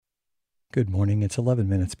Good morning. It's 11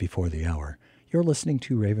 minutes before the hour. You're listening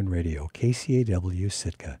to Raven Radio, KCAW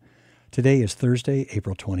Sitka. Today is Thursday,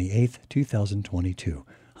 April 28th, 2022.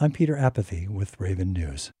 I'm Peter Apathy with Raven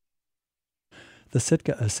News. The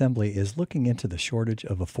Sitka Assembly is looking into the shortage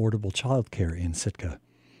of affordable childcare in Sitka.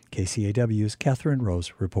 KCAW's Catherine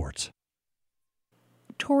Rose reports.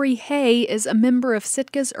 Tori Hay is a member of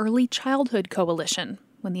Sitka's Early Childhood Coalition.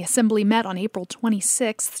 When the Assembly met on April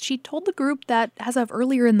 26th, she told the group that, as of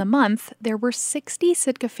earlier in the month, there were 60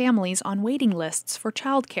 Sitka families on waiting lists for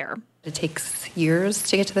childcare. It takes years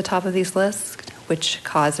to get to the top of these lists, which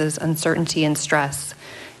causes uncertainty and stress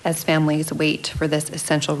as families wait for this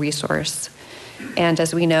essential resource. And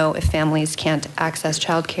as we know, if families can't access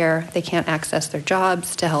childcare, they can't access their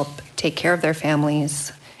jobs to help take care of their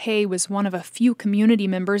families. Hay was one of a few community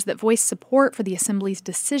members that voiced support for the Assembly's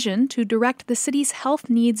decision to direct the city's Health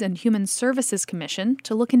Needs and Human Services Commission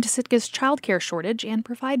to look into Sitka's childcare shortage and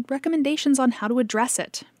provide recommendations on how to address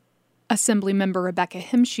it. Assemblymember Rebecca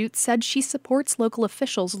Himschut said she supports local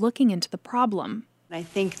officials looking into the problem. I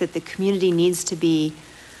think that the community needs to be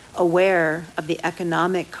aware of the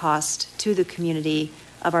economic cost to the community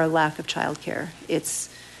of our lack of childcare. It's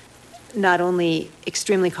not only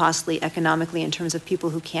extremely costly economically in terms of people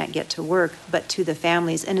who can't get to work, but to the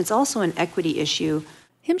families. And it's also an equity issue.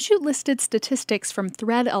 Himschut listed statistics from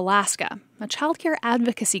Thread Alaska, a childcare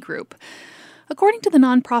advocacy group. According to the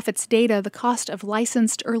nonprofit's data, the cost of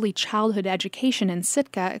licensed early childhood education in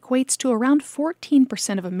Sitka equates to around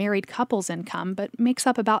 14% of a married couple's income, but makes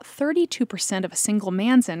up about 32% of a single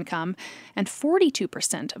man's income and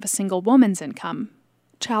 42% of a single woman's income.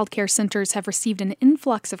 Childcare centers have received an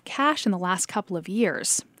influx of cash in the last couple of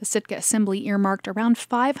years. The Sitka Assembly earmarked around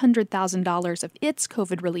 $500,000 of its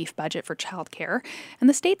COVID relief budget for childcare, and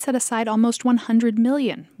the state set aside almost $100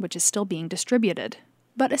 million, which is still being distributed.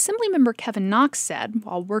 But Assemblymember Kevin Knox said,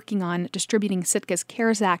 while working on distributing Sitka's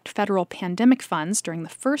CARES Act federal pandemic funds during the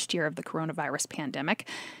first year of the coronavirus pandemic,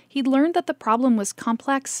 he'd learned that the problem was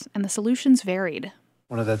complex and the solutions varied.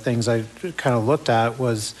 One of the things I kind of looked at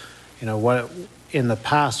was, what in the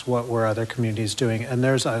past, what were other communities doing? And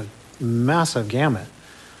there's a massive gamut.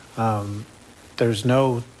 There's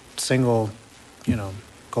no single,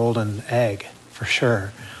 golden egg for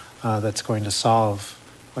sure that's going to solve,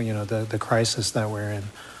 the crisis that we're in.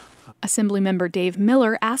 Assemblymember Dave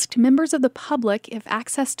Miller asked members of the public if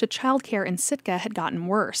access to childcare in Sitka had gotten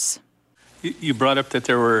worse. You brought up that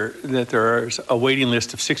there is a waiting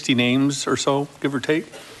list of 60 names or so, give or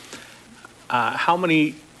take. How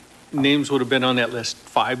many names would have been on that list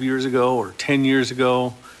 5 years ago or 10 years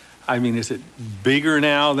ago? I mean, is it bigger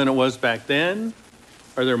now than it was back then?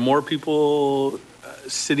 Are there more people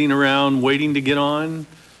sitting around waiting to get on?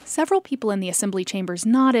 Several people in the Assembly chambers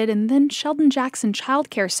nodded, and then Sheldon Jackson Child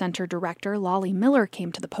Care Center Director Lolly Miller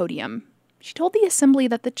came to the podium. She told the Assembly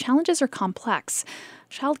that the challenges are complex.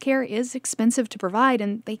 Childcare is expensive to provide,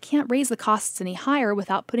 and they can't raise the costs any higher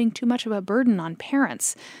without putting too much of a burden on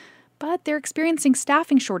parents. But they're experiencing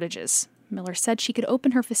staffing shortages. Miller said she could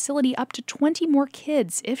open her facility up to 20 more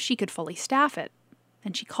kids if she could fully staff it.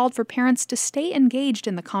 And she called for parents to stay engaged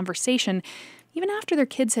in the conversation, even after their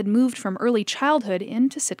kids had moved from early childhood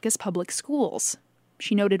into Sitka's public schools.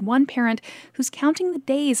 She noted one parent who's counting the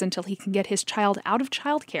days until he can get his child out of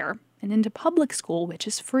childcare and into public school, which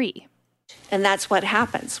is free. And that's what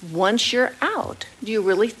happens. Once you're out, do you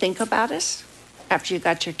really think about it after you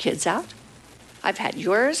got your kids out? I've had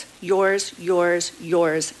yours,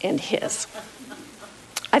 and his.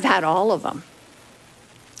 I've had all of them.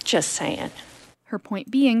 Just saying. Her point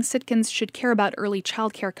being, Sitkans should care about early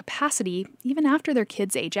childcare capacity even after their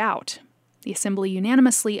kids age out. The Assembly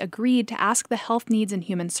unanimously agreed to ask the Health Needs and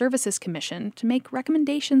Human Services Commission to make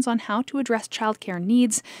recommendations on how to address childcare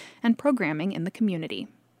needs and programming in the community.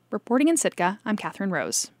 Reporting in Sitka, I'm Catherine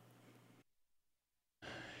Rose.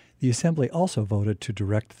 The Assembly also voted to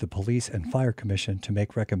direct the Police and Fire Commission to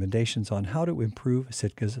make recommendations on how to improve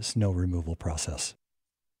Sitka's snow removal process.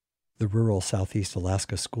 The rural Southeast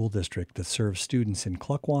Alaska School District that serves students in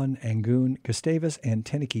Klukwan, Angoon, Gustavus, and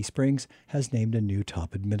Teneke Springs has named a new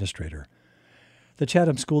top administrator. The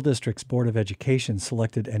Chatham School District's Board of Education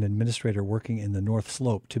selected an administrator working in the North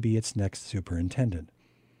Slope to be its next superintendent.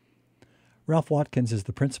 Ralph Watkins is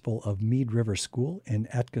the principal of Mead River School in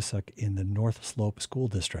Atkasuk in the North Slope School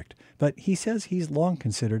District, but he says he's long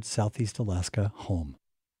considered Southeast Alaska home.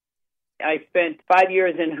 I spent 5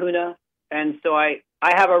 years in Hoonah, and so I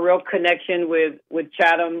have a real connection with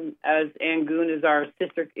Chatham, as Angoon is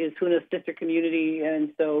Hoonah's sister community,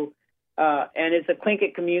 and so and it's a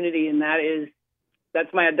Tlingit community, and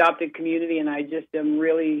that's my adopted community, and I just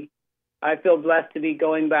I feel blessed to be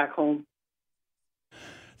going back home.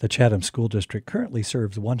 The Chatham School District currently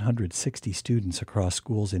serves 160 students across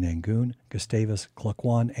schools in Angoon, Gustavus,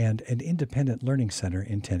 Klukwan, and an independent learning center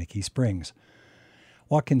in Tenakee Springs.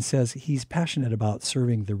 Watkins says he's passionate about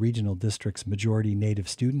serving the regional district's majority Native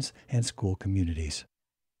students and school communities.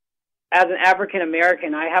 As an African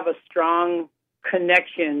American, I have a strong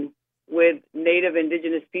connection with Native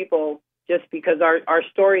Indigenous people just because our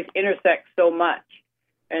stories intersect so much.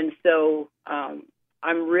 And so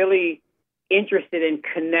I'm really interested and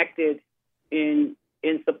connected in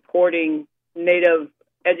supporting Native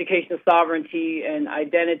educational sovereignty and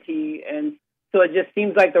identity. And so it just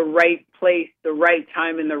seems like the right place, the right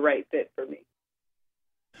time, and the right fit for me.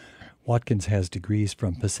 Watkins has degrees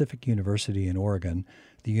from Pacific University in Oregon,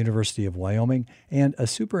 the University of Wyoming, and a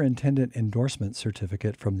superintendent endorsement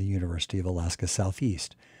certificate from the University of Alaska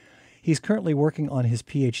Southeast. He's currently working on his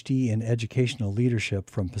PhD in educational leadership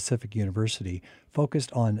from Pacific University,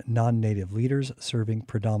 focused on non-Native leaders serving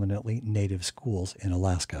predominantly Native schools in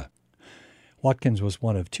Alaska. Watkins was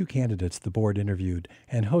one of two candidates the board interviewed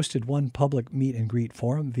and hosted one public meet-and-greet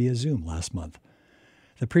forum via Zoom last month.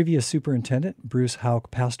 The previous superintendent, Bruce Houck,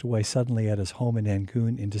 passed away suddenly at his home in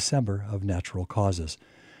Angoon in December of natural causes.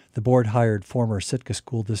 The board hired former Sitka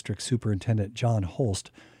School District Superintendent John Holst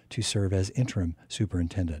to serve as interim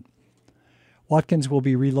superintendent. Watkins will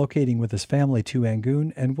be relocating with his family to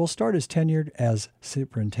Angoon and will start his tenure as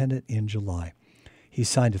superintendent in July. He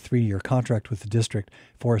signed a 3-year contract with the district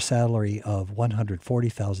for a salary of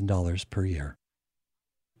 $140,000 per year.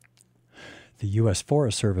 The U.S.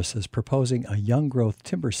 Forest Service is proposing a young growth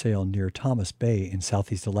timber sale near Thomas Bay in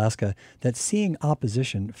southeast Alaska that's seeing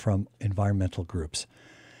opposition from environmental groups.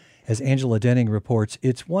 As Angela Denning reports,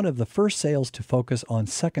 it's one of the first sales to focus on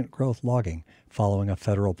second growth logging, following a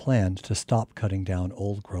federal plan to stop cutting down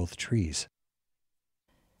old growth trees.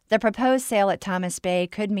 The proposed sale at Thomas Bay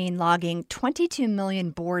could mean logging 22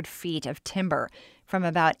 million board feet of timber from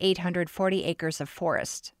about 840 acres of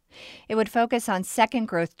forest. It would focus on second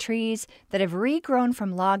growth trees that have regrown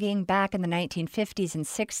from logging back in the 1950s and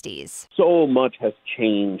 60s. So much has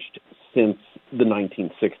changed since the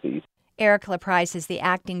 1960s. Eric LaPrice is the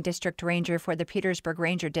acting district ranger for the Petersburg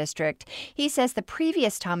Ranger District. He says the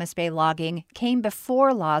previous Thomas Bay logging came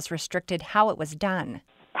before laws restricted how it was done.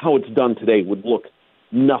 How it's done today would look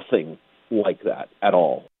nothing like that at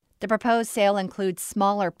all. The proposed sale includes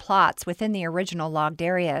smaller plots within the original logged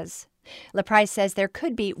areas. LaPrice says there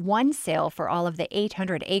could be one sale for all of the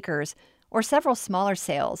 800 acres or several smaller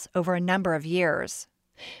sales over a number of years.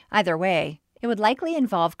 Either way, it would likely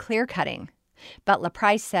involve clear cutting. But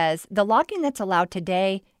LaPrice says the logging that's allowed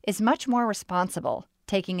today is much more responsible,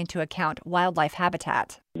 taking into account wildlife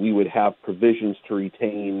habitat. We would have provisions to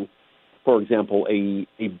retain, for example,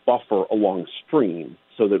 a buffer along stream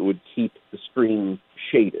so that it would keep the stream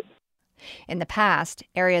shaded. In the past,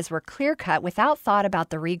 areas were clear-cut without thought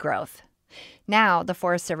about the regrowth. Now, the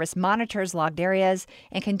Forest Service monitors logged areas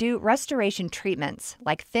and can do restoration treatments,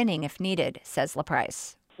 like thinning if needed, says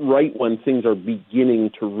LaPrice. Right when things are beginning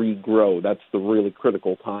to regrow, that's the really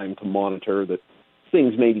critical time to monitor that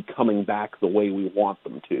things may be coming back the way we want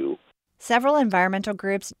them to. Several environmental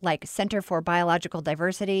groups like Center for Biological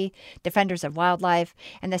Diversity, Defenders of Wildlife,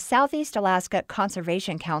 and the Southeast Alaska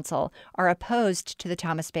Conservation Council are opposed to the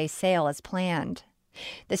Thomas Bay sale as planned.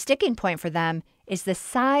 The sticking point for them is the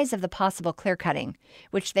size of the possible clear-cutting,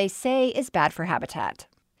 which they say is bad for habitat.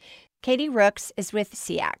 Katie Rooks is with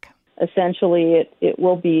SEAC. Essentially, it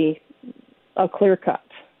will be a clear cut.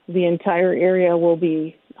 The entire area will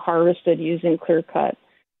be harvested using clear cut.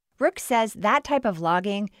 Rooks says that type of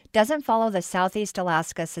logging doesn't follow the Southeast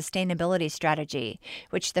Alaska Sustainability Strategy,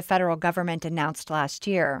 which the federal government announced last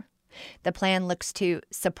year. The plan looks to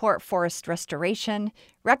support forest restoration,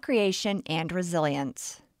 recreation, and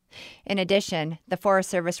resilience. In addition, the Forest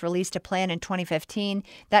Service released a plan in 2015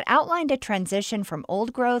 that outlined a transition from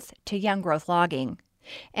old growth to young growth logging.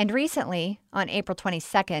 And recently, on April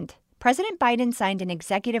 22nd, President Biden signed an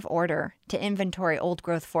executive order to inventory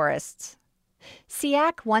old-growth forests.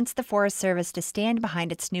 SEAC wants the Forest Service to stand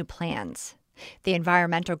behind its new plans. The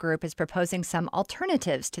environmental group is proposing some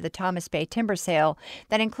alternatives to the Thomas Bay timber sale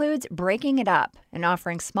that includes breaking it up and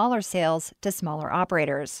offering smaller sales to smaller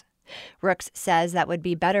operators. Rooks says that would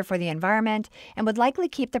be better for the environment and would likely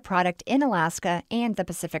keep the product in Alaska and the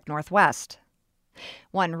Pacific Northwest.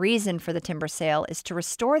 One reason for the timber sale is to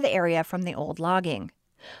restore the area from the old logging.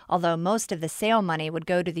 Although most of the sale money would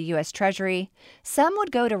go to the U.S. Treasury, some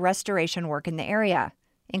would go to restoration work in the area,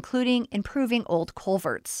 including improving old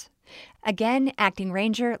culverts. Again, Acting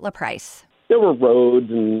Ranger LaPrice. There were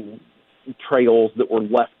roads and trails that were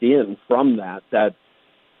left in from that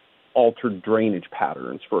altered drainage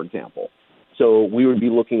patterns, for example. So we would be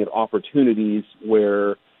looking at opportunities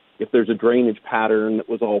where if there's a drainage pattern that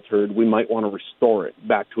was altered, we might want to restore it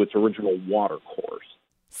back to its original water course.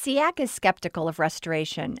 SEAC is skeptical of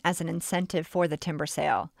restoration as an incentive for the timber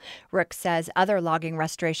sale. Rook says other logging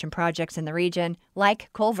restoration projects in the region, like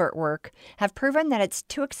culvert work, have proven that it's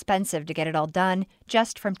too expensive to get it all done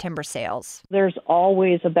just from timber sales. There's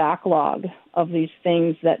always a backlog of these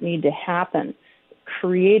things that need to happen.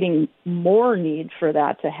 Creating more need for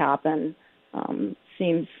that to happen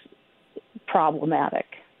seems problematic.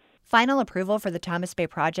 Final approval for the Thomas Bay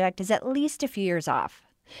project is at least a few years off.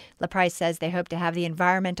 LaPrice says they hope to have the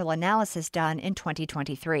environmental analysis done in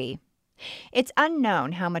 2023. It's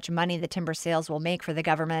unknown how much money the timber sales will make for the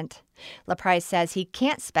government. LaPrice says he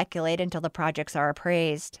can't speculate until the projects are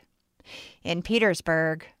appraised. In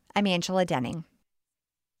Petersburg, I'm Angela Denning.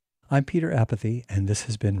 I'm Peter Apathy, and this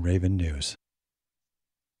has been Raven News.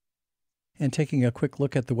 And taking a quick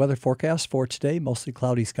look at the weather forecast for today, mostly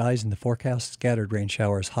cloudy skies in the forecast, scattered rain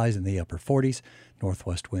showers, highs in the upper 40s,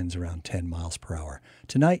 northwest winds around 10 miles per hour.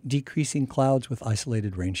 Tonight, decreasing clouds with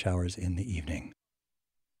isolated rain showers in the evening.